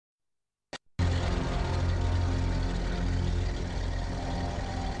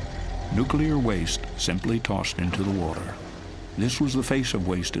Nuclear waste simply tossed into the water. This was the face of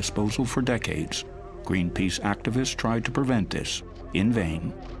waste disposal for decades. Greenpeace activists tried to prevent this, in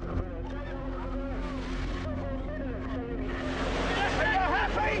vain.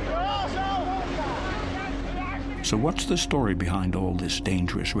 So what's the story behind all this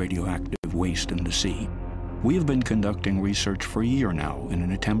dangerous radioactive waste in the sea? We have been conducting research for a year now in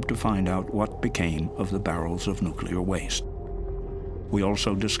an attempt to find out what became of the barrels of nuclear waste. We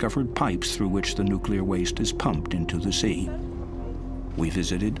also discovered pipes through which the nuclear waste is pumped into the sea. We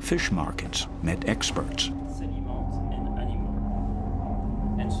visited fish markets, met experts.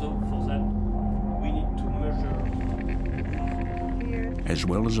 As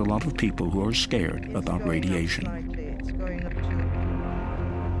well as a lot of people who are scared about radiation.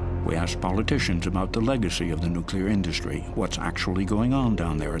 We asked politicians about the legacy of the nuclear industry, what's actually going on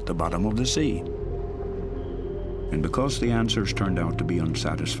down there at the bottom of the sea. And because the answers turned out to be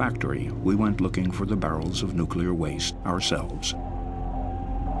unsatisfactory, we went looking for the barrels of nuclear waste ourselves.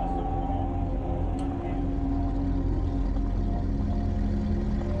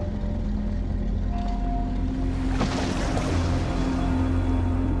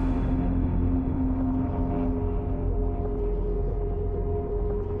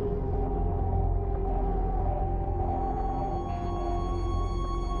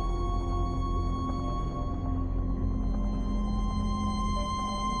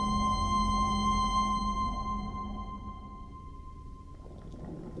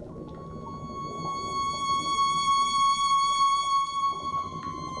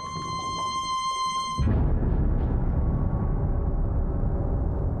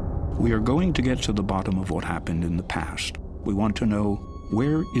 We are going to get to the bottom of what happened in the past. We want to know,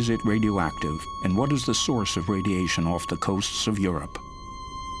 where is it radioactive, and what is the source of radiation off the coasts of Europe?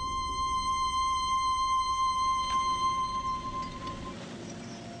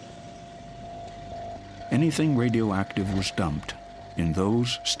 Anything radioactive was dumped in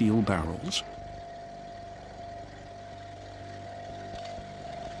those steel barrels.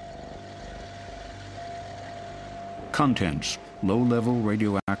 Contents: low-level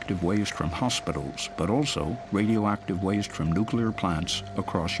radioactive waste from hospitals, but also radioactive waste from nuclear plants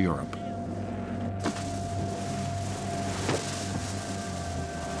across Europe.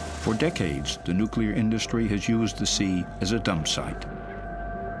 For decades, the nuclear industry has used the sea as a dump site.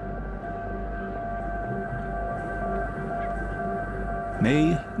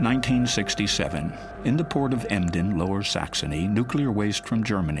 May 1967. In the port of Emden, Lower Saxony, nuclear waste from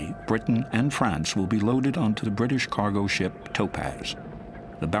Germany, Britain, and France will be loaded onto the British cargo ship Topaz.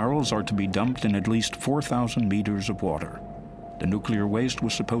 The barrels are to be dumped in at least 4,000 meters of water. The nuclear waste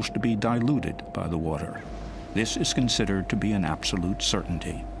was supposed to be diluted by the water. This is considered to be an absolute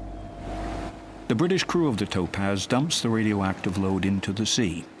certainty. The British crew of the Topaz dumps the radioactive load into the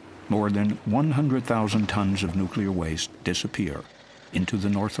sea. More than 100,000 tons of nuclear waste disappear into the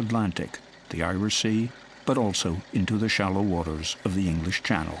North Atlantic, the Irish Sea, but also into the shallow waters of the English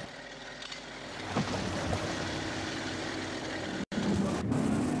Channel.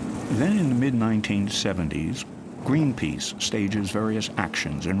 Then in the mid-1970s, Greenpeace stages various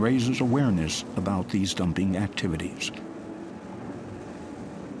actions and raises awareness about these dumping activities.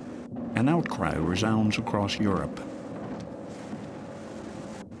 An outcry resounds across Europe.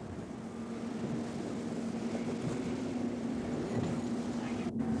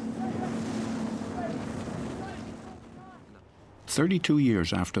 "32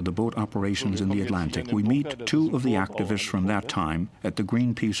 years after the boat operations in the Atlantic, we meet two of the activists from that time at the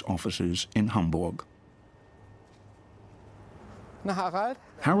Greenpeace offices in Hamburg.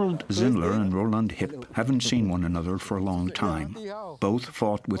 Harold Zindler and Roland Hipp haven't seen one another for a long time. Both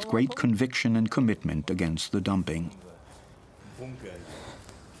fought with great conviction and commitment against the dumping.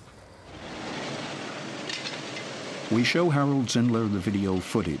 We show Harold Zindler the video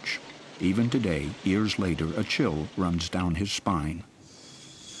footage. Even today, years later, a chill runs down his spine.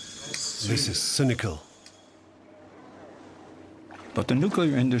 This is cynical. But the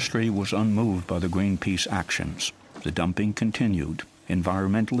nuclear industry was unmoved by the Greenpeace actions. The dumping continued.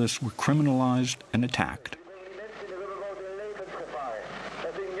 Environmentalists were criminalized and attacked.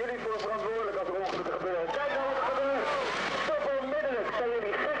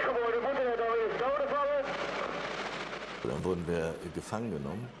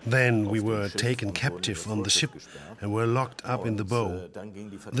 Then we were taken captive on the ship and were locked up in the bow.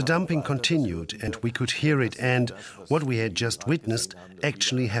 The dumping continued and we could hear it, and what we had just witnessed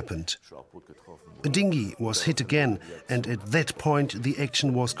actually happened. A dinghy was hit again, and at that point the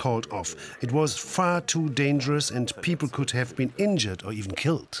action was called off. It was far too dangerous and people could have been injured or even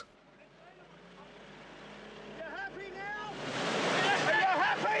killed.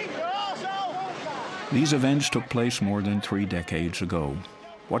 These events took place more than 3 decades ago.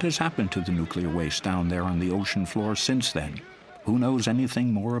 What has happened to the nuclear waste down there on the ocean floor since then? Who knows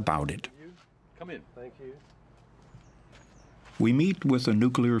anything more about it? Come in. Thank you. We meet with a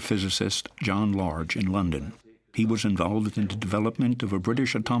nuclear physicist, John Large, in London. He was involved in the development of a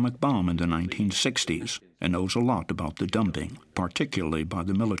British atomic bomb in the 1960s and knows a lot about the dumping, particularly by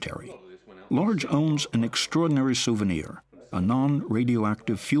the military. Large owns an extraordinary souvenir, a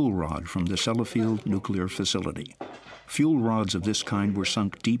non-radioactive fuel rod from the Sellafield nuclear facility. Fuel rods of this kind were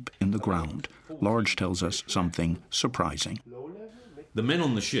sunk deep in the ground. Large tells us something surprising. The men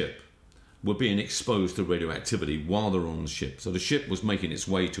on the ship were being exposed to radioactivity while they were on the ship. So the ship was making its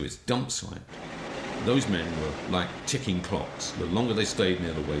way to its dump site. Those men were like ticking clocks. The longer they stayed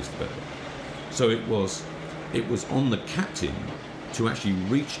near the waste, the better. So it was on the captain to actually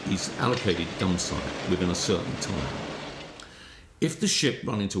reach his allocated dump site within a certain time. If the ship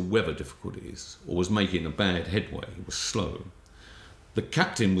ran into weather difficulties or was making a bad headway, it was slow, the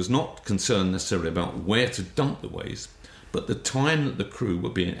captain was not concerned necessarily about where to dump the waste, but the time that the crew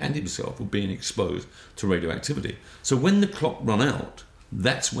were being, and himself, were being exposed to radioactivity. So when the clock ran out,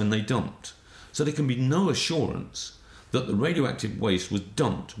 that's when they dumped. So there can be no assurance that the radioactive waste was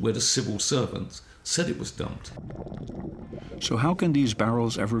dumped where the civil servants said it was dumped. So how can these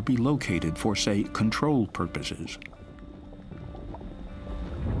barrels ever be located for, say, control purposes?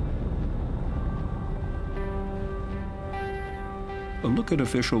 A look at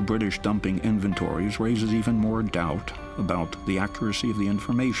official British dumping inventories raises even more doubt about the accuracy of the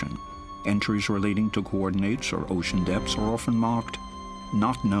information. Entries relating to coordinates or ocean depths are often marked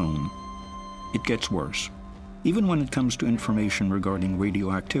 "not known." It gets worse. Even when it comes to information regarding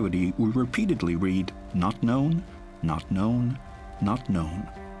radioactivity, we repeatedly read "not known, not known, not known."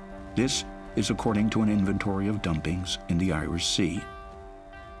 This is according to an inventory of dumpings in the Irish Sea.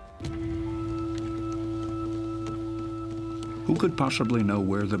 Who could possibly know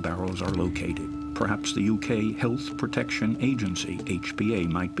where the barrels are located? Perhaps the UK Health Protection Agency, HPA,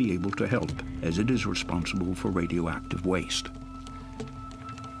 might be able to help, as it is responsible for radioactive waste.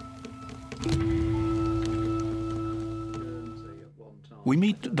 We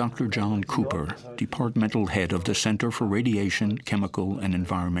meet Dr. John Cooper, departmental head of the Center for Radiation, Chemical and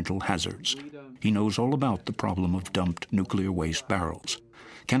Environmental Hazards. He knows all about the problem of dumped nuclear waste barrels.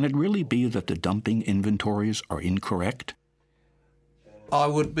 Can it really be that the dumping inventories are incorrect? I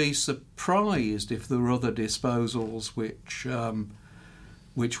would be surprised if there were other disposals which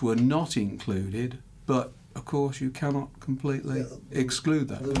were not included, but of course you cannot completely exclude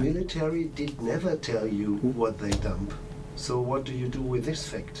that. The military did never tell you what they dump. So what do you do with this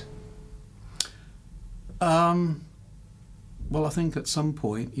fact? Well, I think at some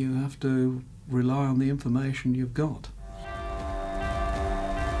point you have to rely on the information you've got.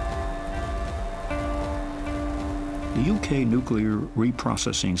 The UK nuclear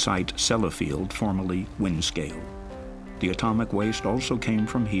reprocessing site Sellafield, formerly Windscale. The atomic waste also came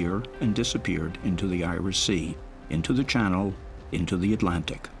from here and disappeared into the Irish Sea, into the Channel, into the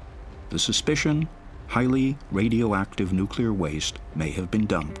Atlantic. The suspicion, highly radioactive nuclear waste may have been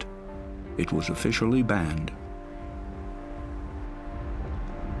dumped. It was officially banned.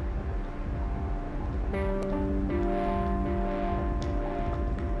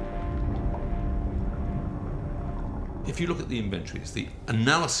 If you look at the inventories, the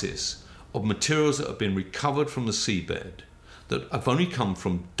analysis of materials that have been recovered from the seabed that have only come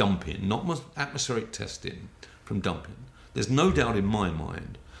from dumping, not atmospheric testing, from dumping, there's no doubt in my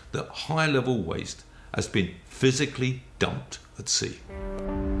mind that high-level waste has been physically dumped at sea.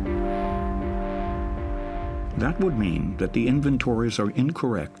 That would mean that the inventories are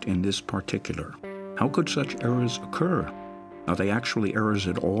incorrect in this particular. How could such errors occur? Are they actually errors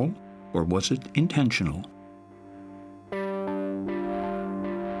at all, or was it intentional?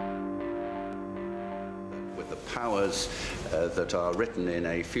 Powers that are written in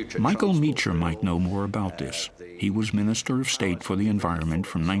a future. Michael Meacher might know more about this. He was Minister of State for the Environment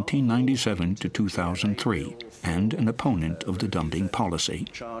from 1997 to 2003 and an opponent of the dumping policy.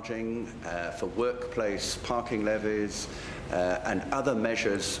 Charging for workplace parking levies and other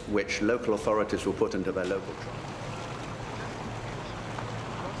measures which local authorities will put into their local charge.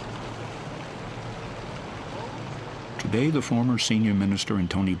 Today, the former senior minister in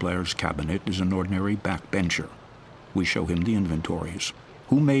Tony Blair's cabinet is an ordinary backbencher. We show him the inventories.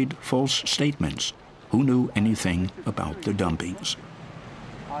 Who made false statements? Who knew anything about the dumpings?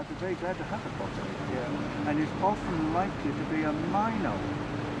 I'd be very glad to have a copy here, and it's often likely to be a minor.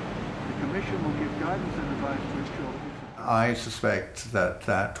 The Commission will give guidance and advice to ensure. I suspect that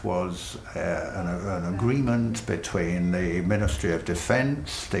that was an agreement between the Ministry of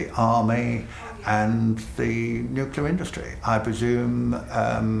Defence, the Army and the nuclear industry. I presume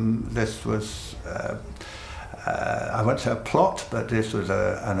this was, I won't say a plot, but this was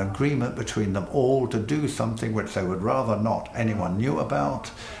an agreement between them all to do something which they would rather not anyone knew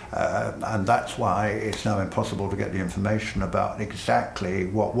about. And that's why it's now impossible to get the information about exactly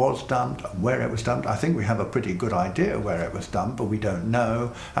what was dumped, where it was dumped. I think we have a pretty good idea where it was dumped, but we don't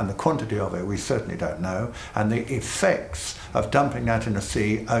know, and the quantity of it we certainly don't know, and the effects of dumping that in the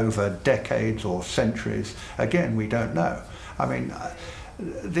sea over decades or centuries, again, we don't know. I mean,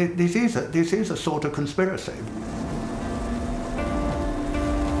 this is a sort of conspiracy.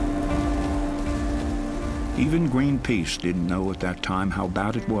 Even Greenpeace didn't know at that time how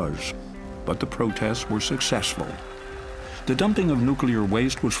bad it was, but the protests were successful. The dumping of nuclear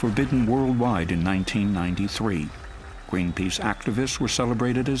waste was forbidden worldwide in 1993. Greenpeace activists were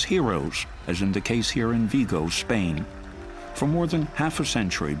celebrated as heroes, as in the case here in Vigo, Spain. For more than half a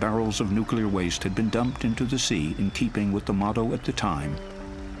century, barrels of nuclear waste had been dumped into the sea in keeping with the motto at the time: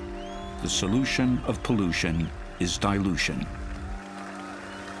 the solution of pollution is dilution.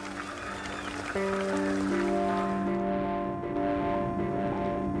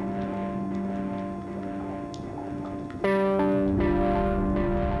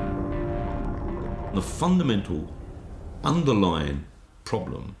 The fundamental underlying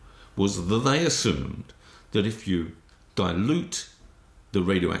problem was that they assumed that if you dilute the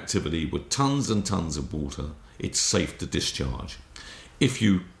radioactivity with tons and tons of water, it's safe to discharge. If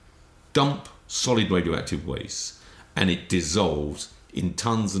you dump solid radioactive waste and it dissolves in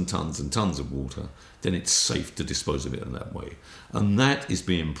tons and tons and tons of water, then it's safe to dispose of it in that way. And that is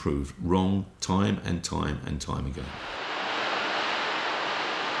being proved wrong time and time and time again.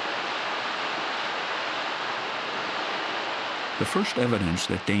 The first evidence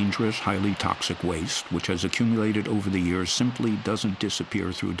that dangerous, highly toxic waste, which has accumulated over the years, simply doesn't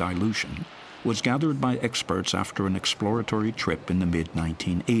disappear through dilution, was gathered by experts after an exploratory trip in the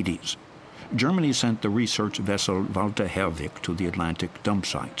mid-1980s. Germany sent the research vessel Walter Herwig to the Atlantic dump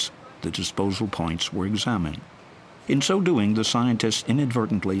sites. The disposal points were examined. In so doing, the scientists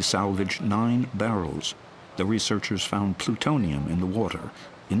inadvertently salvaged 9 barrels. The researchers found plutonium in the water,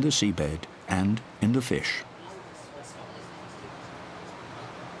 in the seabed, and in the fish.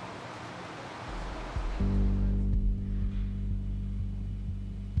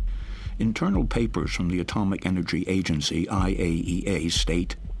 Internal papers from the Atomic Energy Agency, IAEA,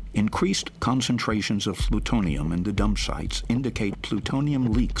 state increased concentrations of plutonium in the dump sites indicate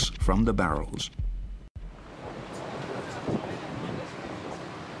plutonium leaks from the barrels.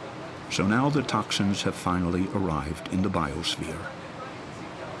 So now the toxins have finally arrived in the biosphere.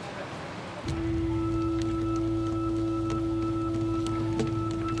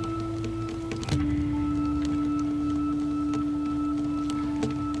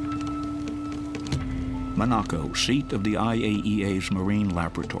 Monaco, seat of the IAEA's marine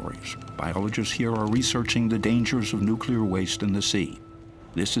laboratories. Biologists here are researching the dangers of nuclear waste in the sea.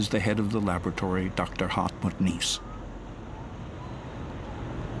 This is the head of the laboratory, Dr. Hartmut Nies.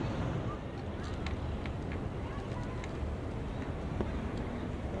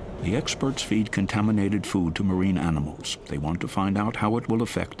 The experts feed contaminated food to marine animals. They want to find out how it will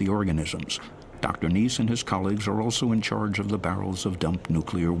affect the organisms. Dr. Nies and his colleagues are also in charge of the barrels of dumped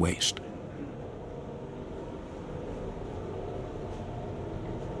nuclear waste.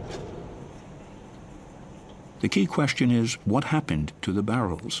 The key question is, what happened to the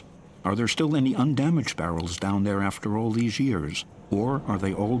barrels? Are there still any undamaged barrels down there after all these years? Or are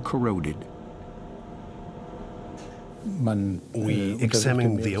they all corroded? We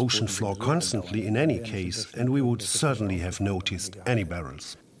examine the ocean floor constantly in any case, and we would certainly have noticed any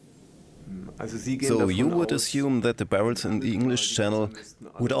barrels. So you would assume that the barrels in the English Channel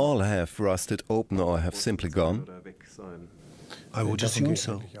would all have rusted open or have simply gone? I would assume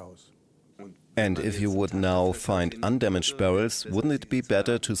so. And if you would now find undamaged barrels, wouldn't it be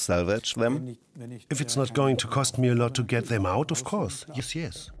better to salvage them? If it's not going to cost me a lot to get them out, of course.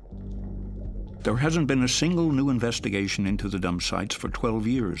 Yes. There hasn't been a single new investigation into the dump sites for 12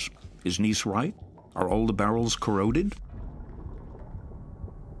 years. Is Nies right? Are all the barrels corroded?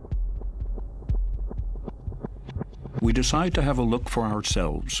 We decide to have a look for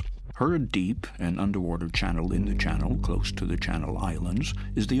ourselves. Hurd Deep, an underwater channel in the channel close to the Channel Islands,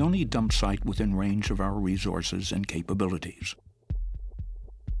 is the only dump site within range of our resources and capabilities.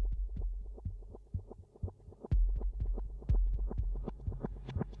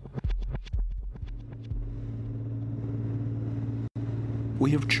 We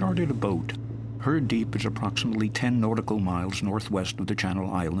have chartered a boat. Hurd Deep is approximately 10 nautical miles northwest of the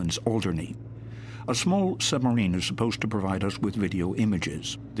Channel Islands, Alderney. A small submarine is supposed to provide us with video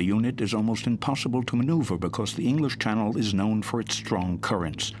images. The unit is almost impossible to maneuver because the English Channel is known for its strong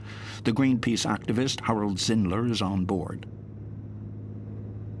currents. The Greenpeace activist Harold Zindler is on board.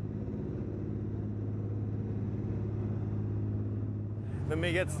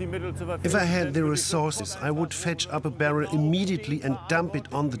 If I had the resources, I would fetch up a barrel immediately and dump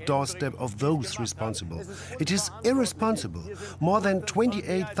it on the doorstep of those responsible. It is irresponsible. More than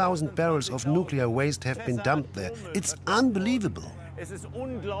 28,000 barrels of nuclear waste have been dumped there. It's unbelievable.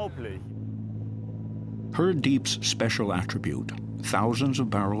 Hurd Deep's special attribute: thousands of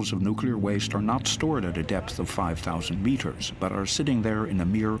barrels of nuclear waste are not stored at a depth of 5,000 meters, but are sitting there in a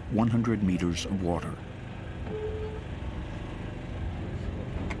mere 100 meters of water.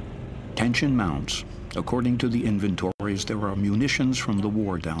 Tension mounts. According to the inventories, there are munitions from the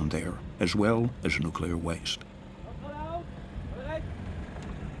war down there, as well as nuclear waste.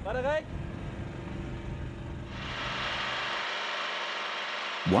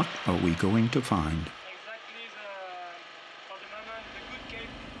 What are we going to find?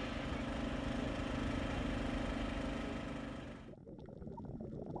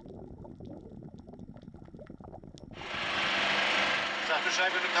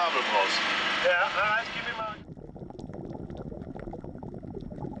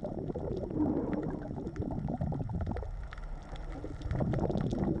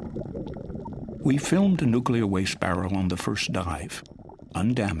 We filmed a nuclear waste barrel on the first dive,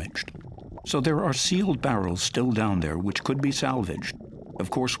 undamaged. So there are sealed barrels still down there which could be salvaged. Of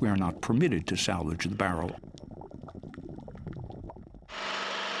course, we are not permitted to salvage the barrel.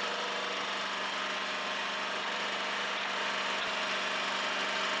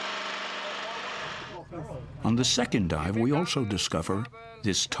 On the second dive, we also discover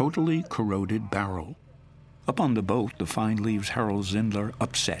this totally corroded barrel. Up on the boat, the find leaves Harold Zindler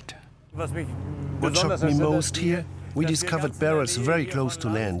upset. What shocked me most here? We discovered barrels very close to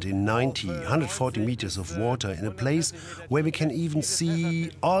land in 140 meters of water in a place where we can even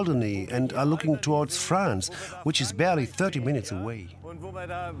see Alderney and are looking towards France, which is barely 30 minutes away.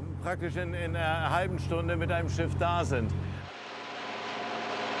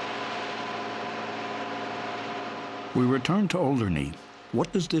 We return to Alderney.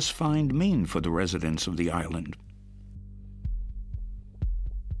 What does this find mean for the residents of the island?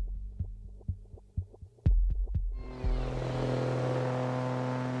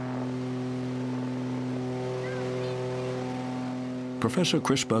 Professor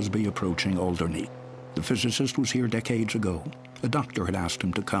Chris Busby approaching Alderney. The physicist was here decades ago. A doctor had asked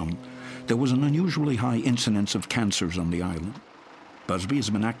him to come. There was an unusually high incidence of cancers on the island. Busby has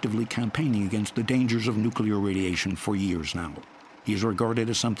been actively campaigning against the dangers of nuclear radiation for years now. He is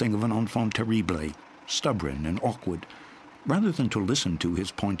regarded as something of an enfant terrible, stubborn and awkward. Rather than to listen to his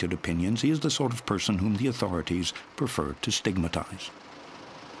pointed opinions, he is the sort of person whom the authorities prefer to stigmatize.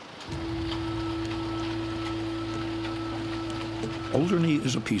 Alderney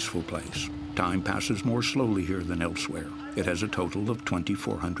is a peaceful place. Time passes more slowly here than elsewhere. It has a total of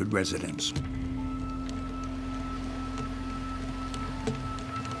 2,400 residents.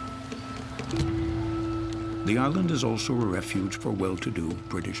 The island is also a refuge for well-to-do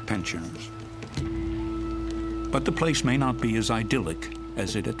British pensioners. But the place may not be as idyllic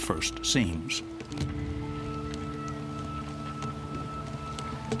as it at first seems.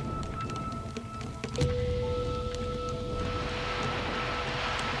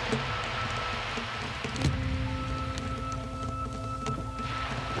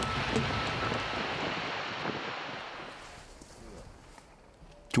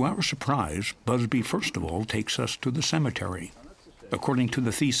 To our surprise, Busby first of all takes us to the cemetery. According to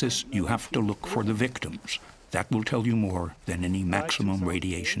the thesis, you have to look for the victims. That will tell you more than any maximum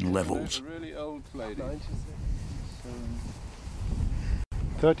radiation levels.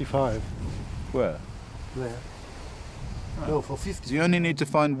 35. Where? There. No, for 50. So you only need to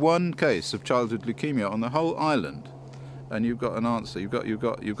find one case of childhood leukemia on the whole island, and you've got an answer. You've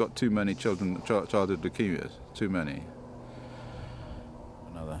got too many childhood leukemias. Too many.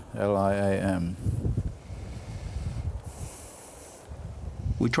 Another LIAM.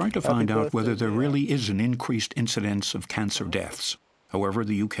 We try to find out whether there really is an increased incidence of cancer deaths. However,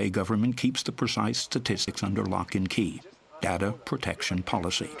 the UK government keeps the precise statistics under lock and key. Data protection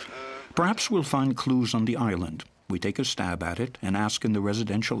policy. Perhaps we'll find clues on the island. We take a stab at it and ask in the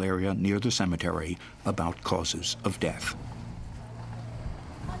residential area near the cemetery about causes of death.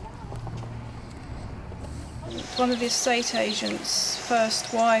 One of the estate agent's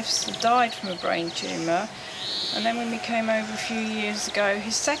first wives died from a brain tumour, and then when we came over a few years ago,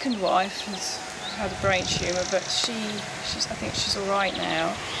 his second wife has had a brain tumour, but I think she's all right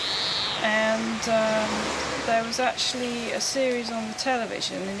now. and there was actually a series on the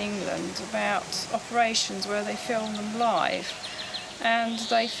television in England about operations where they filmed them live, and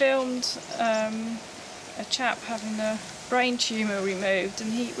they filmed a chap having a brain tumour removed,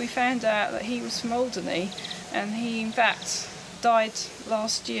 and we found out that he was from Alderney, and he in fact died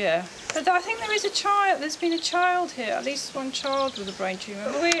last year. But I think there is a child, there's been a child here, at least one child with a brain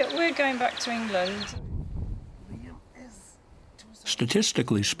tumour. We're going back to England.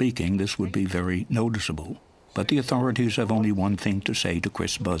 Statistically speaking, this would be very noticeable, but the authorities have only one thing to say to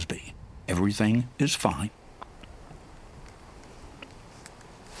Chris Busby. Everything is fine.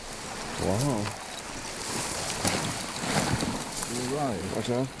 Wow. You're right. What's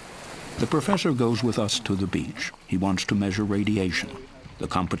that? The professor goes with us to the beach. He wants to measure radiation. The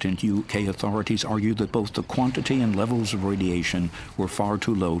competent UK authorities argue that both the quantity and levels of radiation were far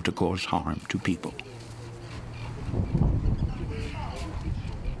too low to cause harm to people.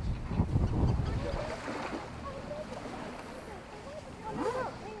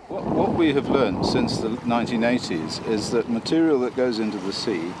 What we have learned since the 1980s is that material that goes into the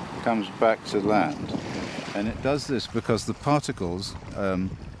sea comes back to land. And it does this because the particles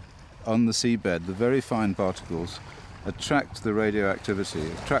on the seabed, the very fine particles, attract the radioactivity,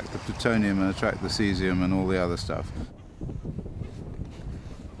 attract the plutonium and attract the cesium and all the other stuff.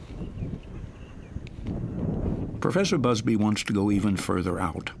 Professor Busby wants to go even further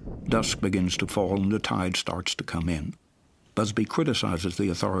out. Dusk begins to fall and the tide starts to come in. Busby criticizes the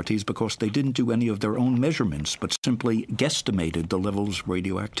authorities because they didn't do any of their own measurements, but simply guesstimated the levels of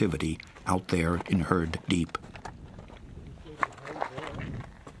radioactivity out there in Hurd Deep.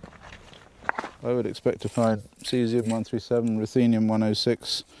 I would expect to find cesium-137,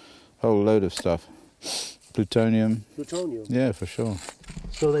 ruthenium-106, a whole load of stuff. Plutonium. Plutonium? Yeah, for sure.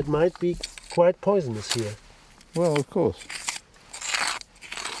 So that might be quite poisonous here. Well, of course.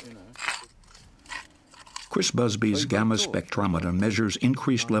 Chris Busby's gamma spectrometer measures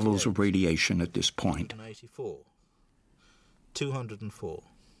increased levels of radiation at this point. 204.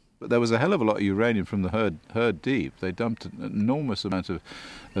 But there was a hell of a lot of uranium from the Hurd Deep. They dumped an enormous amount of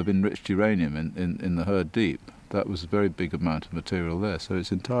enriched uranium in the Hurd Deep. That was a very big amount of material there, so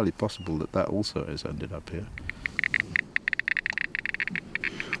it's entirely possible that that also has ended up here.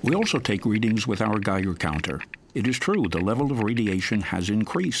 We also take readings with our Geiger counter. It is true, the level of radiation has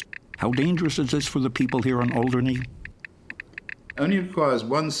increased. How dangerous is this for the people here on Alderney? Only requires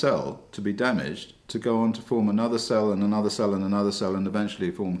one cell to be damaged to go on to form another cell and another cell and another cell and eventually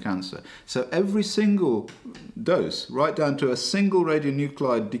form cancer. So every single dose, right down to a single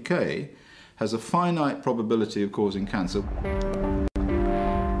radionuclide decay, has a finite probability of causing cancer.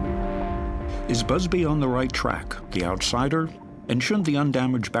 Is Busby on the right track, the outsider? And shouldn't the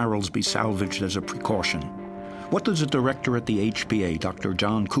undamaged barrels be salvaged as a precaution? What does the director at the HPA, Dr.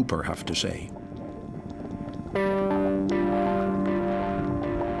 John Cooper, have to say?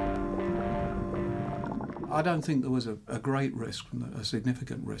 I don't think there was a great risk, a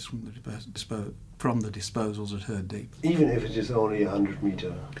significant risk from the disposals at Hurd Deep. Even if it is only 100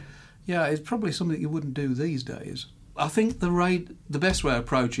 metre? Yeah, it's probably something you wouldn't do these days. I think the best way of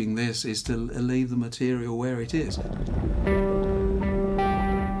approaching this is to leave the material where it is.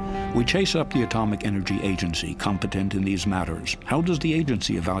 We chase up the Atomic Energy Agency, competent in these matters. How does the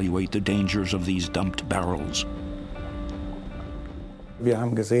agency evaluate the dangers of these dumped barrels? We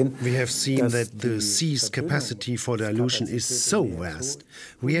have seen that the sea's capacity for dilution is so vast.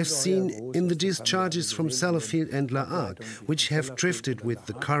 We have seen in the discharges from Sellafield and La Hague, which have drifted with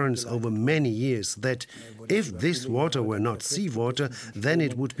the currents over many years, that if this water were not seawater, then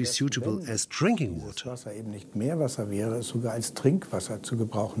it would be suitable as drinking water.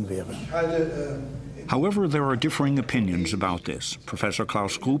 However, there are differing opinions about this. Professor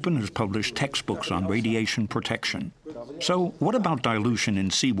Klaus Gruppen has published textbooks on radiation protection. So what about dilution in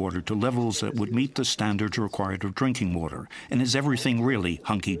seawater to levels that would meet the standards required of drinking water? And is everything really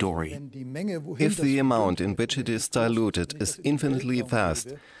hunky-dory? If the amount in which it is diluted is infinitely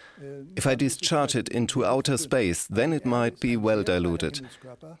vast, if I discharge it into outer space, then it might be well diluted.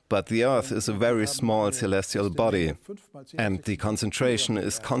 But the Earth is a very small celestial body, and the concentration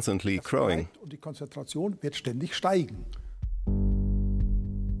is constantly growing.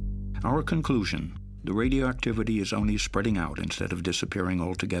 Our conclusion: the radioactivity is only spreading out instead of disappearing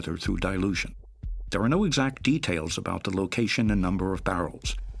altogether through dilution. There are no exact details about the location and number of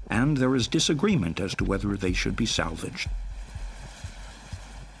barrels, and there is disagreement as to whether they should be salvaged.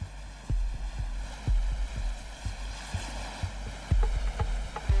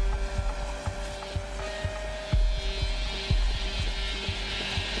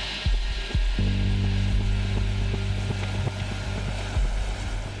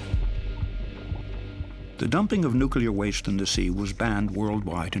 The dumping of nuclear waste in the sea was banned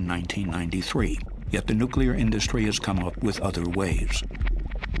worldwide in 1993, yet the nuclear industry has come up with other ways.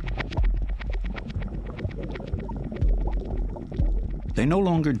 They no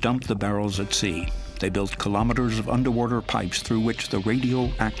longer dump the barrels at sea. They built kilometers of underwater pipes through which the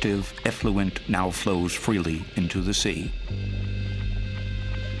radioactive effluent now flows freely into the sea.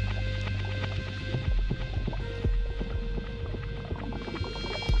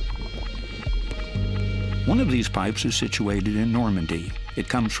 One of these pipes is situated in Normandy. It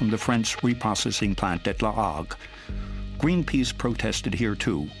comes from the French reprocessing plant at Hague. Greenpeace protested here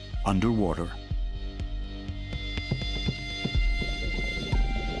too, underwater.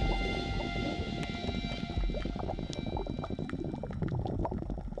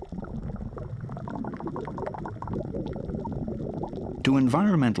 To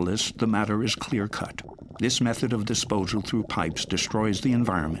environmentalists, the matter is clear-cut. This method of disposal through pipes destroys the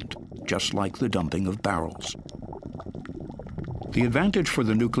environment, just like the dumping of barrels. The advantage for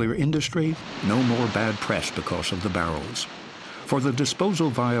the nuclear industry, no more bad press because of the barrels. For the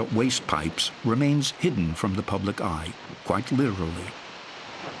disposal via waste pipes remains hidden from the public eye, quite literally.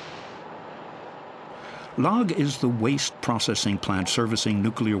 Hague is the waste processing plant servicing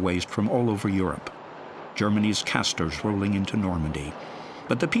nuclear waste from all over Europe. Germany's casters rolling into Normandy.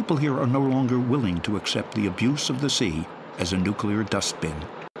 But the people here are no longer willing to accept the abuse of the sea as a nuclear dustbin.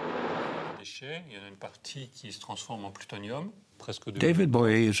 David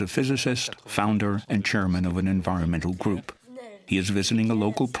Boyer is a physicist, founder, and chairman of an environmental group. He is visiting a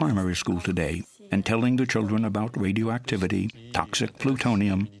local primary school today and telling the children about radioactivity, toxic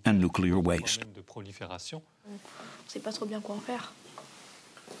plutonium, and nuclear waste.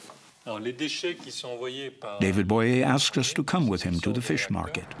 David Boyer asks us to come with him to the fish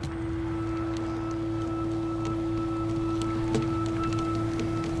market.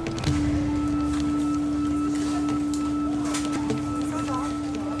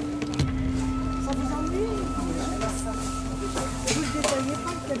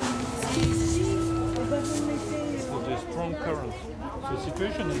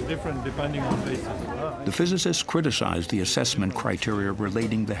 Depending on places. The physicists criticized the assessment criteria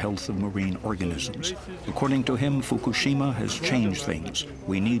relating the health of marine organisms. According to him, Fukushima has changed things.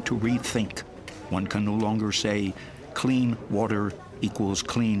 We need to rethink. One can no longer say clean water equals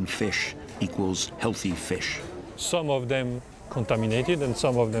clean fish equals healthy fish. Some of them contaminated and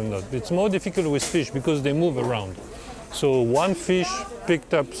some of them not. It's more difficult with fish because they move around. So one fish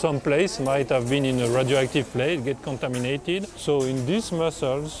picked up someplace, might have been in a radioactive place, get contaminated. So in these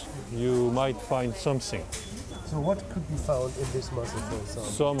mussels, you might find something. So what could be found in this mussel, for example?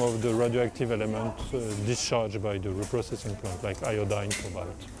 Some of the radioactive elements discharged by the reprocessing plant, like iodine,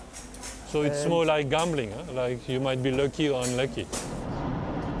 cobalt. So it's more like gambling, huh? Like you might be lucky or unlucky.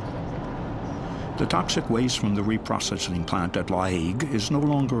 The toxic waste from the reprocessing plant at Hague is no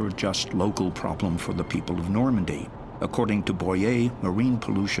longer a just local problem for the people of Normandy. According to Boyer, marine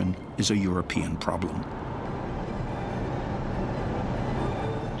pollution is a European problem.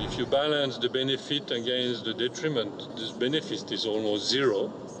 If you balance the benefit against the detriment, this benefit is almost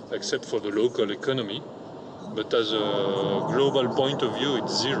zero, except for the local economy. But as a global point of view,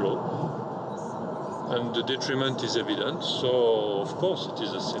 it's zero. And the detriment is evident, so of course it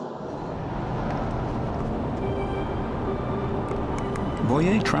is a sin.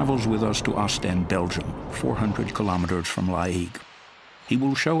 Boyer travels with us to Ostend, Belgium, 400 kilometers from Hague. He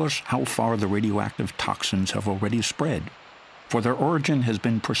will show us how far the radioactive toxins have already spread, for their origin has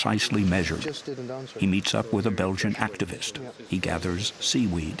been precisely measured. He meets up with a Belgian activist. He gathers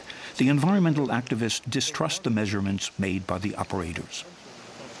seaweed. The environmental activists distrust the measurements made by the operators.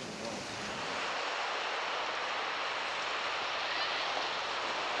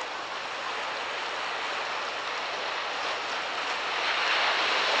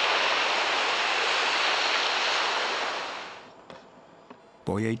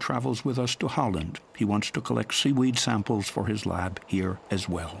 Boyer travels with us to Holland. He wants to collect seaweed samples for his lab here as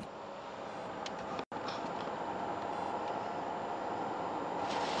well.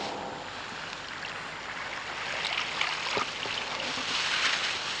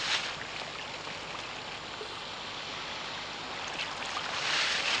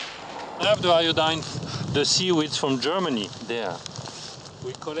 I have the iodine, the seaweeds from Germany there.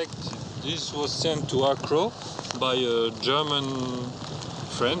 We collect, this was sent to Accra by a German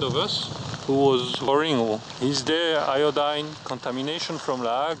friend of us who was worrying, is there iodine contamination from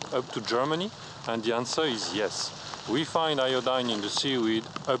La Hague up to Germany? And the answer is yes. We find iodine in the seaweed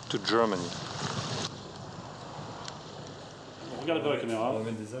up to Germany.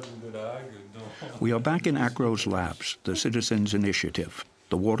 We are back in Accra's labs, the Citizens Initiative.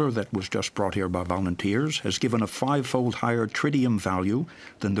 The water that was just brought here by volunteers has given a 5-fold higher tritium value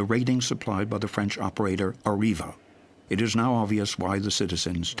than the rating supplied by the French operator Arriva. It is now obvious why the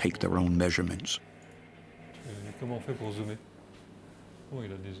citizens take their own measurements.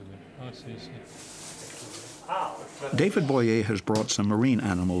 David Boyer has brought some marine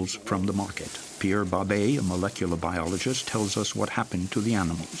animals from the market. Pierre Babet, a molecular biologist, tells us what happened to the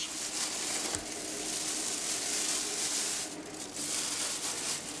animals.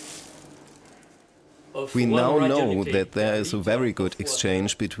 We now know that there is a very good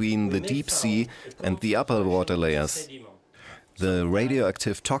exchange between the deep sea and the upper water layers. The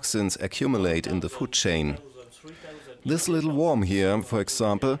radioactive toxins accumulate in the food chain. This little worm here, for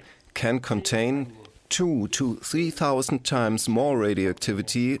example, can contain 2,000 to 3,000 times more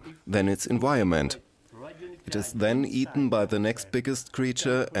radioactivity than its environment. It is then eaten by the next biggest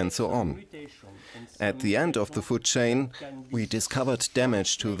creature and so on. At the end of the food chain, we discovered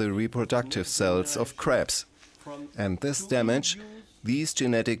damage to the reproductive cells of crabs. And this damage, these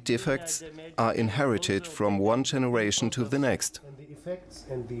genetic defects, are inherited from one generation to the next. And the effects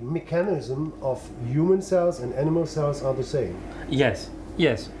and the mechanism of human cells and animal cells are the same? Yes,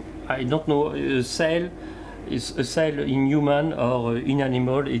 yes. I don't know, a cell in human or in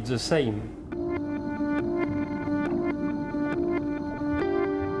animal, it's the same.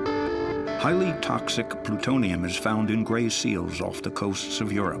 Highly toxic plutonium is found in gray seals off the coasts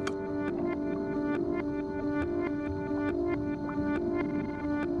of Europe.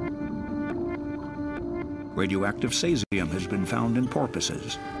 Radioactive cesium has been found in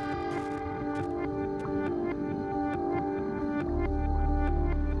porpoises.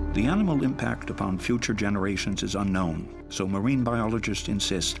 The animal impact upon future generations is unknown, so marine biologists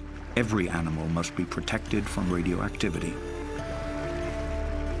insist every animal must be protected from radioactivity.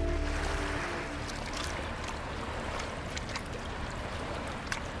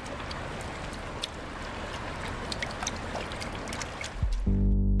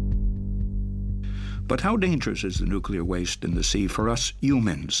 But how dangerous is the nuclear waste in the sea for us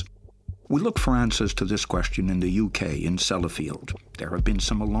humans? We look for answers to this question in the UK, in Sellafield. There have been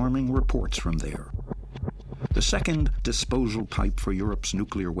some alarming reports from there. The second disposal pipe for Europe's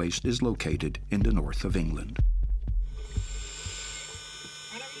nuclear waste is located in the north of England.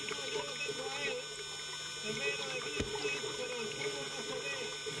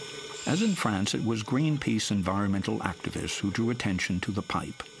 As in France, it was Greenpeace environmental activists who drew attention to the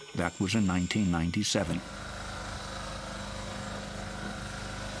pipe. That was in 1997.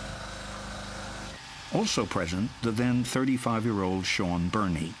 Also present, the then 35-year-old Sean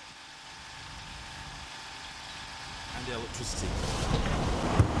Burney. And electricity.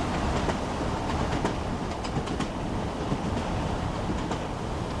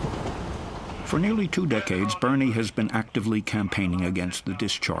 For nearly 2 decades, Burney has been actively campaigning against the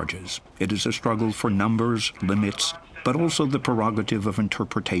discharges. It is a struggle for numbers, limits, but also the prerogative of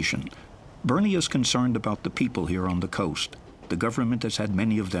interpretation. Burney is concerned about the people here on the coast. The government has had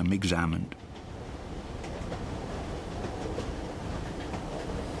many of them examined.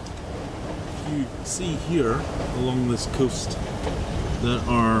 You see here, along this coast, there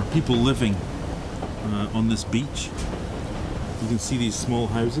are people living on this beach. You can see these small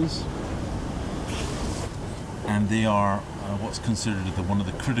houses. And they are what's considered one of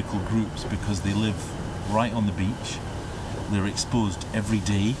the critical groups because they live right on the beach. They're exposed every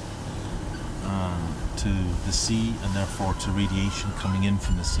day to the sea and therefore to radiation coming in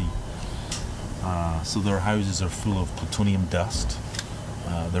from the sea. So their houses are full of plutonium dust.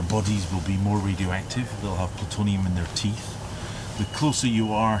 Their bodies will be more radioactive. They'll have plutonium in their teeth. The closer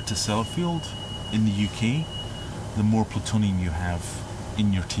you are to Sellafield in the UK, the more plutonium you have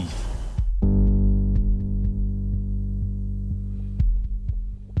in your teeth.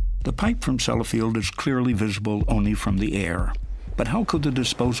 The pipe from Sellafield is clearly visible only from the air. But how could the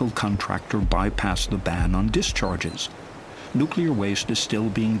disposal contractor bypass the ban on discharges? Nuclear waste is still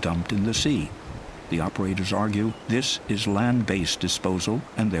being dumped in the sea. The operators argue this is land-based disposal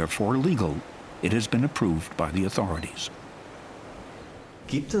and therefore legal. It has been approved by the authorities.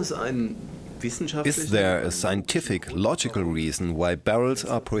 Is there a scientific, logical reason why barrels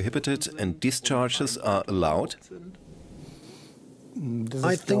are prohibited and discharges are allowed?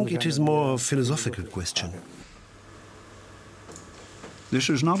 I think it is more a philosophical question. This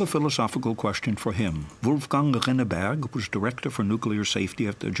is not a philosophical question for him. Wolfgang Rinneberg was Director for Nuclear Safety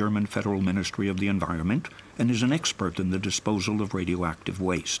at the German Federal Ministry of the Environment and is an expert in the disposal of radioactive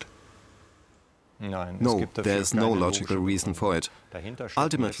waste. No, there is no logical reason for it.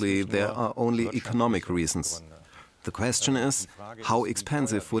 Ultimately, there are only economic reasons. The question is, how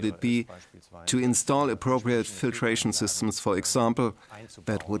expensive would it be to install appropriate filtration systems, for example,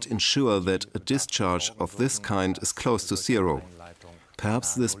 that would ensure that a discharge of this kind is close to zero?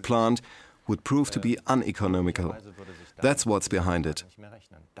 Perhaps this plant would prove to be uneconomical. That's what's behind it.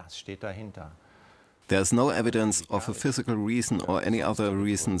 There's no evidence of a physical reason or any other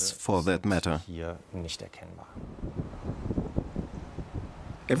reasons for that matter.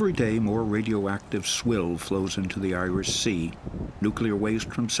 Every day, more radioactive swill flows into the Irish Sea. Nuclear waste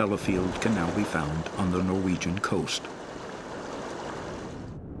from Sellafield can now be found on the Norwegian coast.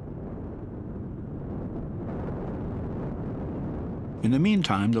 In the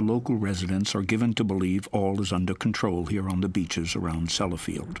meantime, the local residents are given to believe all is under control here on the beaches around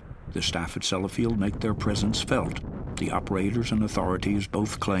Sellafield. The staff at Sellafield make their presence felt. The operators and authorities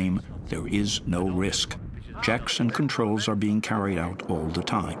both claim there is no risk. Checks and controls are being carried out all the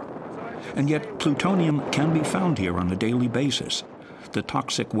time. And yet, plutonium can be found here on a daily basis. The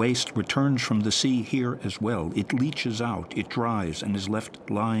toxic waste returns from the sea here as well. It leaches out, it dries, and is left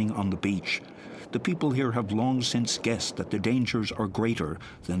lying on the beach. The people here have long since guessed that the dangers are greater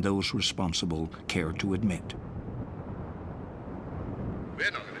than those responsible care to admit. We're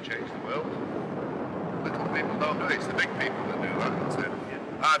not going to change the world. Little people don't do it. It's the big people that do that.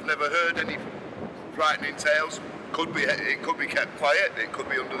 I've never heard any frightening tales. It could be kept quiet. It could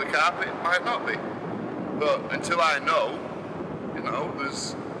be under the carpet. It might not be. But until I know, you know,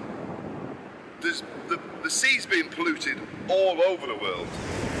 the sea's being polluted all over the world.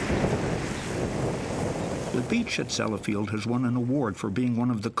 The beach at Sellafield has won an award for being one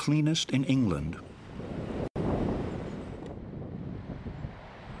of the cleanest in England.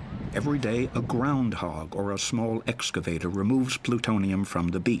 Every day, a groundhog or a small excavator removes plutonium from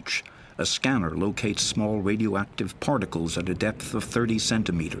the beach. A scanner locates small radioactive particles at a depth of 30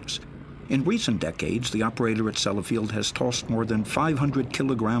 centimeters. In recent decades, the operator at Sellafield has tossed more than 500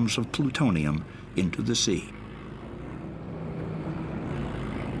 kilograms of plutonium into the sea.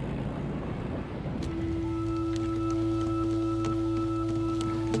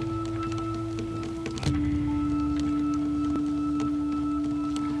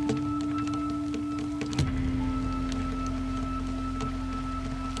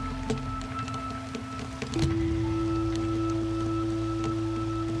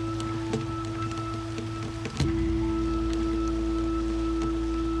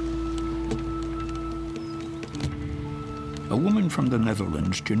 A woman from the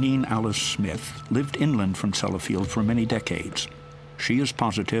Netherlands, Janine Alice Smith, lived inland from Sellafield for many decades. She is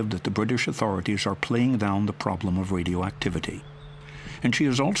positive that the British authorities are playing down the problem of radioactivity. And she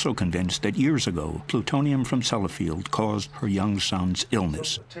is also convinced that years ago, plutonium from Sellafield caused her young son's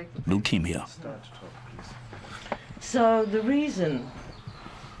illness, leukemia. So the reason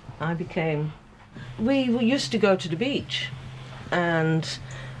I became... We used to go to the beach, and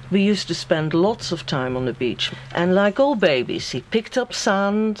we used to spend lots of time on the beach. And like all babies, he picked up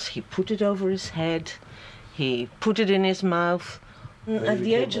sand, he put it over his head, he put it in his mouth. And at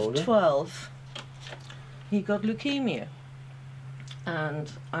the age of 12, he got leukemia. And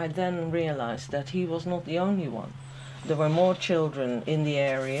I then realized that he was not the only one. There were more children in the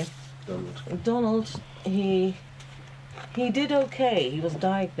area. Donald, he did okay. He was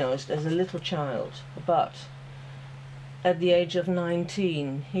diagnosed as a little child, but at the age of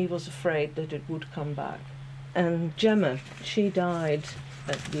 19, he was afraid that it would come back. And Gemma, she died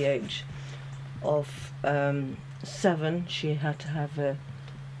at the age of 7. She had to have a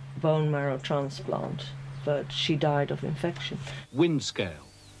bone marrow transplant, but she died of infection. Windscale,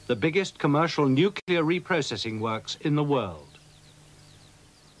 the biggest commercial nuclear reprocessing works in the world.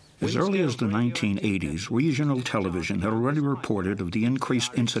 As early as the 1980s, regional television had already reported of the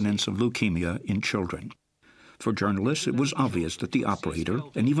increased incidence of leukemia in children. For journalists, it was obvious that the operator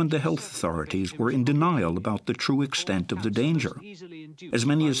and even the health authorities were in denial about the true extent of the danger. As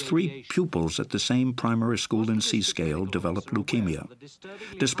many as 3 pupils at the same primary school in Seascale developed leukemia.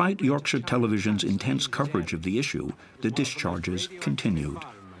 Despite Yorkshire Television's intense coverage of the issue, the discharges continued.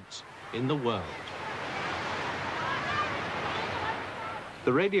 In the world.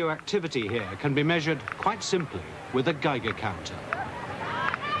 The radioactivity here can be measured quite simply with a Geiger counter.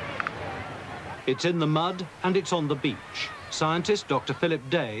 It's in the mud and it's on the beach. Scientist Dr. Philip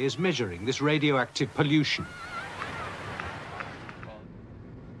Day is measuring this radioactive pollution.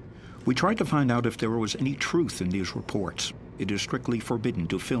 We tried to find out if there was any truth in these reports. It is strictly forbidden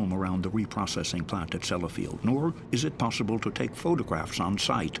to film around the reprocessing plant at Sellafield, nor is it possible to take photographs on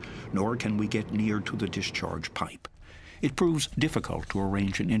site, nor can we get near to the discharge pipe. It proves difficult to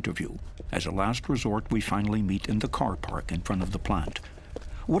arrange an interview. As a last resort, we finally meet in the car park in front of the plant.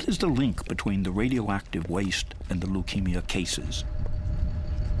 What is the link between the radioactive waste and the leukemia cases?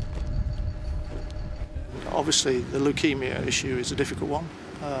 Obviously, the leukemia issue is a difficult one.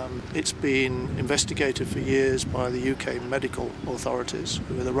 It's been investigated for years by the UK medical authorities,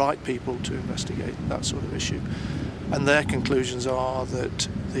 who are the right people to investigate that sort of issue. And their conclusions are that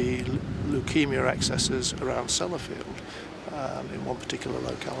the leukemia excesses around Sellafield, in one particular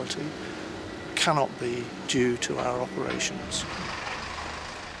locality, cannot be due to our operations.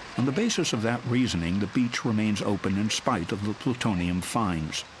 On the basis of that reasoning, the beach remains open in spite of the plutonium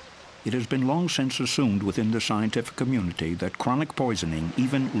finds. It has been long since assumed within the scientific community that chronic poisoning,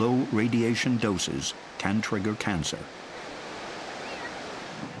 even low radiation doses, can trigger cancer.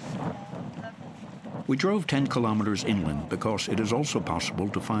 We drove 10 kilometers inland because it is also possible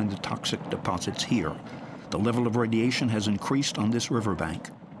to find the toxic deposits here. The level of radiation has increased on this riverbank.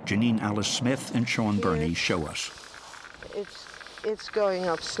 Janine Alice Smith and Sean Burney show us. It's going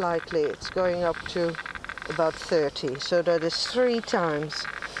up slightly. It's going up to about 30, so that is 3 times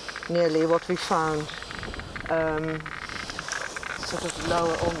nearly what we found sort of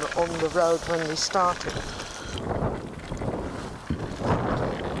lower on the road when we started.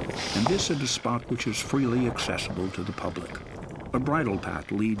 And this is a spot which is freely accessible to the public. A bridle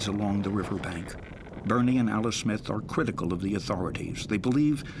path leads along the riverbank. Burney and Alice Smith are critical of the authorities. They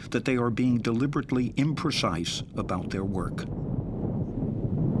believe that they are being deliberately imprecise about their work.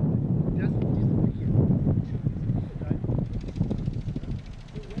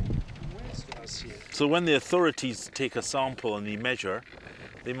 So when the authorities take a sample and they measure,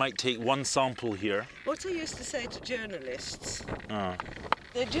 they might take one sample here. What I used to say to journalists,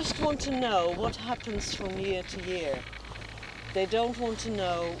 they just want to know what happens from year to year. They don't want to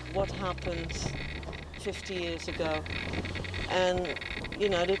know what happened 50 years ago. And, you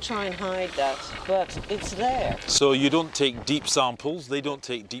know, they try and hide that, but it's there. So you don't take deep samples, they don't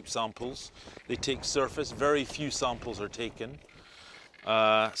take deep samples. They take surface, very few samples are taken.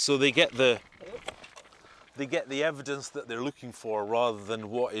 So they get the evidence that they're looking for rather than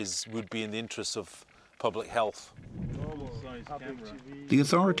what would be in the interests of public health. The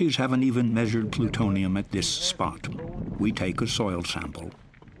authorities haven't even measured plutonium at this spot. We take a soil sample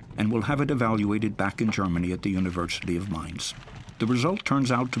and will have it evaluated back in Germany at the University of Mainz. The result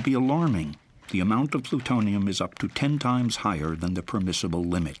turns out to be alarming. The amount of plutonium is up to 10 times higher than the permissible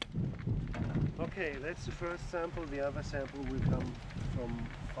limit. Okay, that's the first sample. The other sample will come from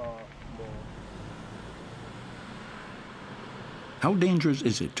far more. How dangerous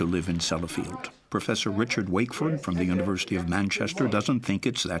is it to live in Sellafield? Professor Richard Wakeford from the University of Manchester doesn't think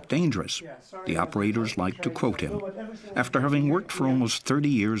it's that dangerous. The operators like to quote him. After having worked for almost 30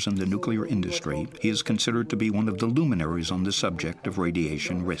 years in the nuclear industry, he is considered to be one of the luminaries on the subject of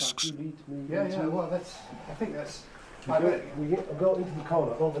radiation risks. Well, I think that's... We go into the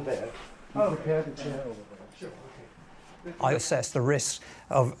corner over there. You prepare the chair over there. Sure, okay. I assess the risks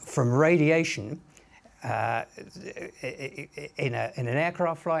from radiation in an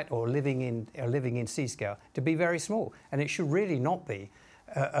aircraft flight or living in sea-scale to be very small, and it should really not be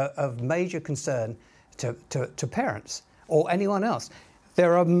of major concern to parents or anyone else.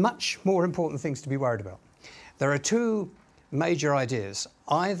 There are much more important things to be worried about. There are 2 major ideas.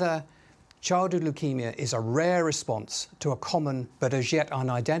 Either childhood leukemia is a rare response to a common but as yet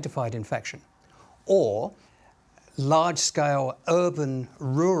unidentified infection, or large-scale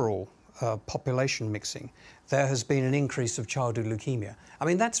urban-rural population mixing, there has been an increase of childhood leukemia. I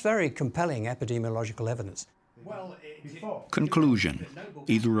mean, that's very compelling epidemiological evidence. Conclusion.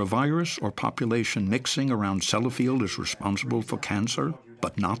 Either a virus or population mixing around Sellafield is responsible for cancer,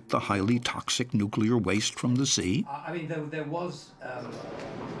 but not the highly toxic nuclear waste from the sea? I mean, there was...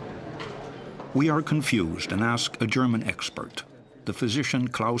 We are confused and ask a German expert, the physician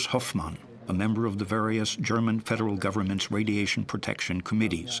Klaus Hoffmann, a member of the various German federal government's radiation protection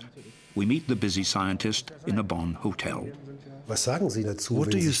committees. We meet the busy scientist in a Bonn hotel. What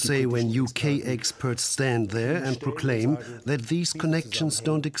do you say when UK experts stand there and proclaim that these connections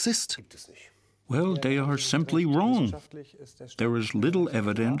don't exist? Well, they are simply wrong. There is little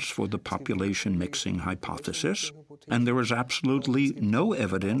evidence for the population mixing hypothesis, and there is absolutely no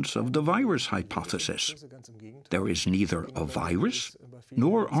evidence of the virus hypothesis. There is neither a virus,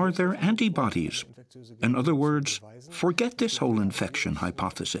 nor are there antibodies. In other words, forget this whole infection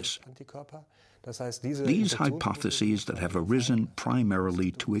hypothesis. These hypotheses that have arisen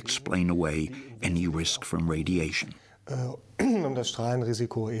primarily to explain away any risk from radiation. Das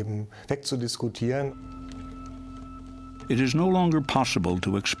Strahlenrisiko eben wegzudiskutieren. It is no longer possible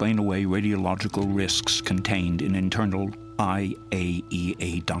to explain away radiological risks contained in internal,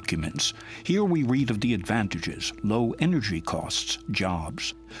 IAEA documents. Here we read of the advantages, low energy costs,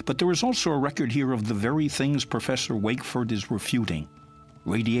 jobs. But there is also a record here of the very things Professor Wakeford is refuting.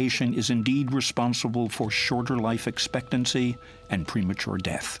 Radiation is indeed responsible for shorter life expectancy and premature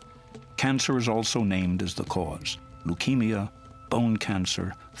death. Cancer is also named as the cause: leukemia, bone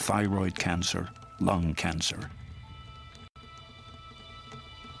cancer, thyroid cancer, lung cancer.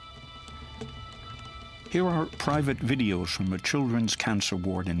 Here are private videos from a children's cancer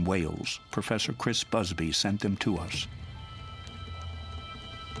ward in Wales. Professor Chris Busby sent them to us.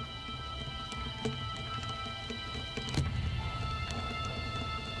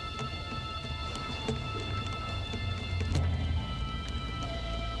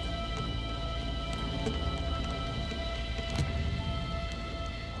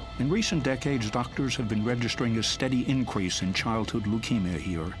 In recent decades, doctors have been registering a steady increase in childhood leukemia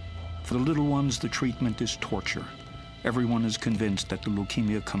here. For the little ones, the treatment is torture. Everyone is convinced that the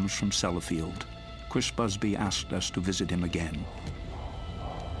leukemia comes from Sellafield. Chris Busby asked us to visit him again.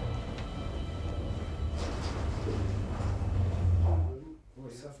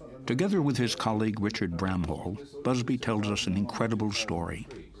 Together with his colleague Richard Bramhall, Busby tells us an incredible story.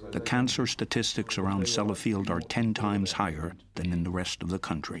 The cancer statistics around Sellafield are 10 times higher than in the rest of the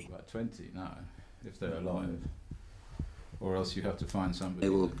country. About 20 now, if they're alive. Or else you have to find somebody. They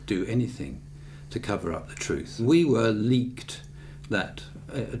will do anything to cover up the truth. We were leaked that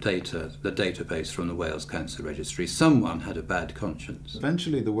data, the database from the Wales Cancer Registry. Someone had a bad conscience.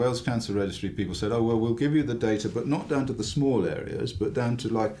 Eventually the Wales Cancer Registry people said, oh, well, we'll give you the data, but not down to the small areas, but down to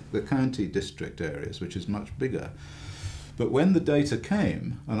like the county district areas, which is much bigger. But when the data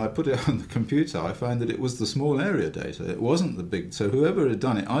came, and I put it on the computer, I found that it was the small area data. It wasn't the big. So whoever had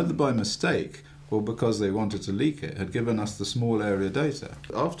done it, either by mistake or because they wanted to leak it, had given us the small area data.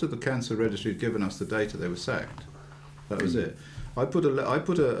 After the Cancer Registry had given us the data, they were sacked. That was it. I put a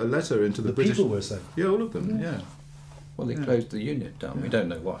letter into the British... people were sacked? Yeah, all of them, yeah. Well, they closed the unit down. Yeah. We don't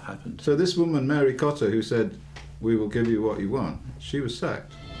know what happened. So this woman, Mary Cotter, who said, we will give you what you want, she was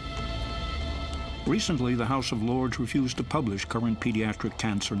sacked. Recently, the House of Lords refused to publish current pediatric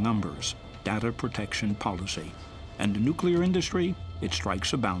cancer numbers, data protection policy. And the nuclear industry, it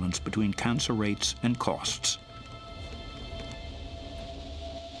strikes a balance between cancer rates and costs.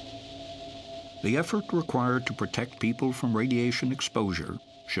 The effort required to protect people from radiation exposure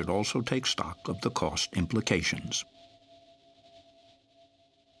should also take stock of the cost implications.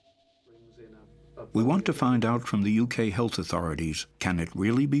 We want to find out from the UK health authorities, can it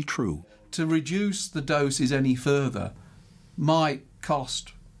really be true? To reduce the doses any further might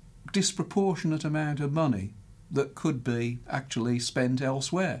cost a disproportionate amount of money that could be actually spent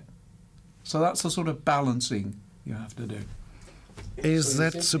elsewhere. So that's the sort of balancing you have to do. Is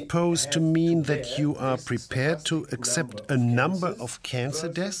that supposed to mean that you are prepared to accept a number of cancer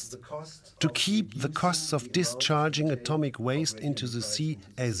deaths? To keep the costs of discharging atomic waste into the sea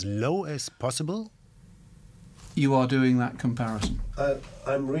as low as possible? You are doing that comparison.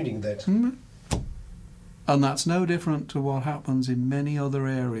 I'm reading that. Mm-hmm. And that's no different to what happens in many other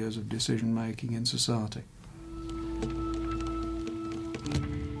areas of decision-making in society.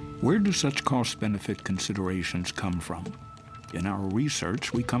 Where do such cost-benefit considerations come from? In our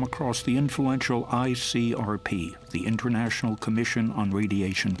research, we come across the influential ICRP, the International Commission on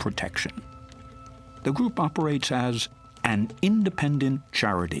Radiation Protection. The group operates as an independent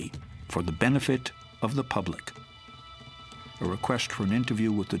charity for the benefit of the public. A request for an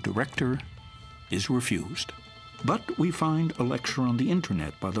interview with the director is refused. But we find a lecture on the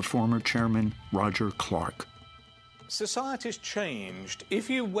internet by the former chairman, Roger Clark. Society's changed. If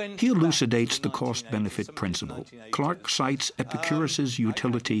you went He elucidates the cost-benefit principle. Clark cites Epicurus's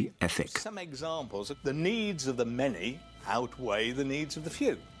utility ethic. Some examples. The needs of the many outweigh the needs of the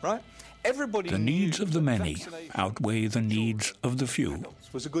few, right? Everybody The needs of the many outweigh the needs of the few.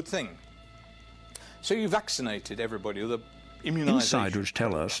 Was a good thing. So you vaccinated everybody with immunization. Insiders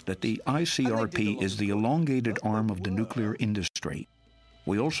tell us that the ICRP is the elongated arm of the nuclear industry.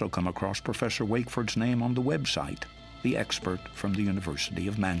 We also come across Professor Wakeford's name on the website, the expert from the University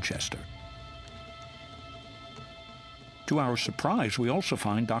of Manchester. To our surprise, we also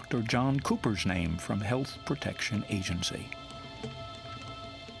find Dr. John Cooper's name from Health Protection Agency.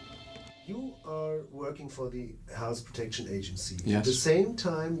 You are working for the Health Protection Agency. Yes. At the same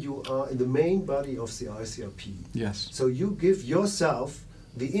time, you are in the main body of the ICRP. Yes. So you give yourself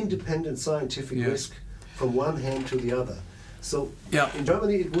the independent scientific risk from one hand to the other. So in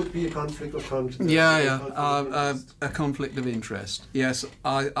Germany, it would be a conflict of interest. A conflict of interest. Yes,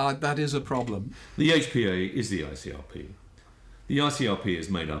 that is a problem. The HPA is the ICRP. The ICRP is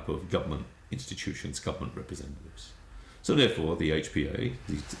made up of government institutions, government representatives. So therefore the HPA,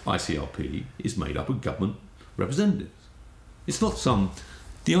 the ICRP, is made up of government representatives. It's not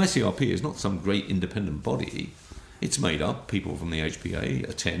the ICRP is not some great independent body. It's made up, people from the HPA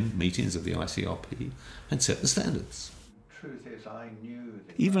attend meetings of the ICRP and set the standards. Truth is, I knew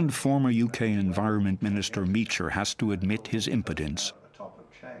that Even former UK Environment Minister Meacher has to admit his impotence.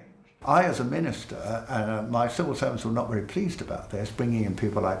 I, as a minister, my civil servants were not very pleased about this, bringing in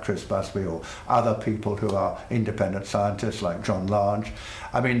people like Chris Busby or other people who are independent scientists like John Lange.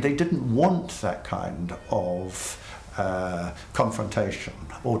 I mean, they didn't want that kind of confrontation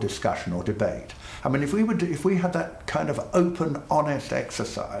or discussion or debate. I mean, if we had that kind of open, honest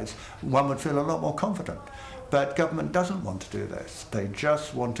exercise, one would feel a lot more confident. But government doesn't want to do this. They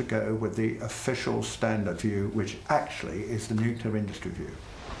just want to go with the official standard view, which actually is the nuclear industry view.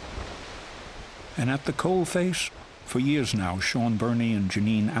 And at the coalface, for years now, Sean Burney and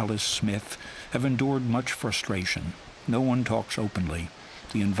Janine Alice Smith have endured much frustration. No one talks openly.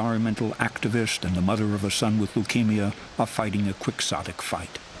 The environmental activist and the mother of a son with leukemia are fighting a quixotic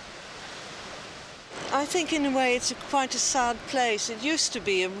fight. I think in a way it's quite a sad place. It used to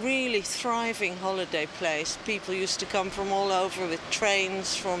be a really thriving holiday place. People used to come from all over with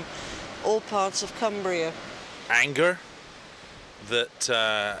trains from all parts of Cumbria. Anger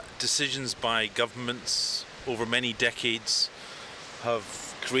that decisions by governments over many decades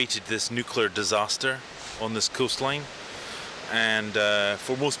have created this nuclear disaster on this coastline, and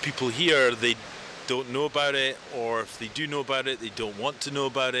for most people here, they don't know about it, or if they do know about it, they don't want to know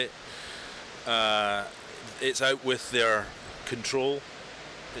about it. It's out with their control.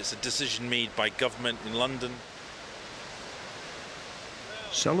 It's a decision made by government in London.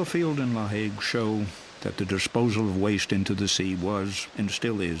 Sellafield and La Hague show that the disposal of waste into the sea was, and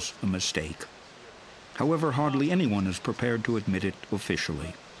still is, a mistake. However, hardly anyone is prepared to admit it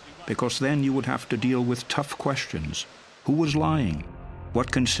officially, because then you would have to deal with tough questions. Who was lying?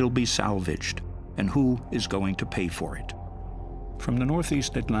 What can still be salvaged? And who is going to pay for it? From the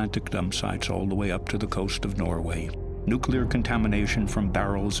northeast Atlantic dump sites all the way up to the coast of Norway, nuclear contamination from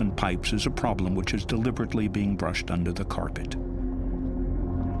barrels and pipes is a problem which is deliberately being brushed under the carpet.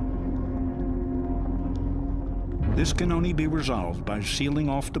 This can only be resolved by sealing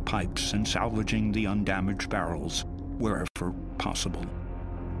off the pipes and salvaging the undamaged barrels wherever possible.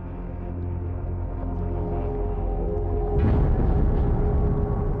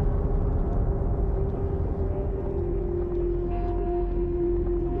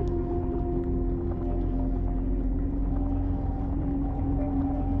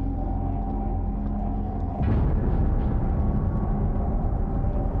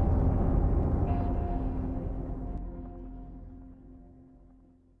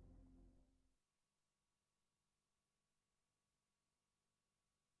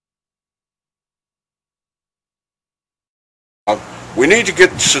 We need to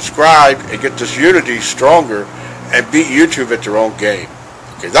get subscribed and get this unity stronger and beat YouTube at their own game.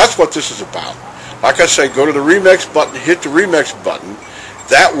 Okay, that's what this is about. Like I say, go to the remix button, hit the remix button.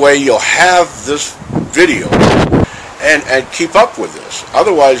 That way you'll have this video and keep up with this.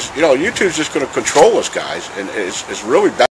 Otherwise, you know, YouTube's just going to control us, guys, and it's really bad.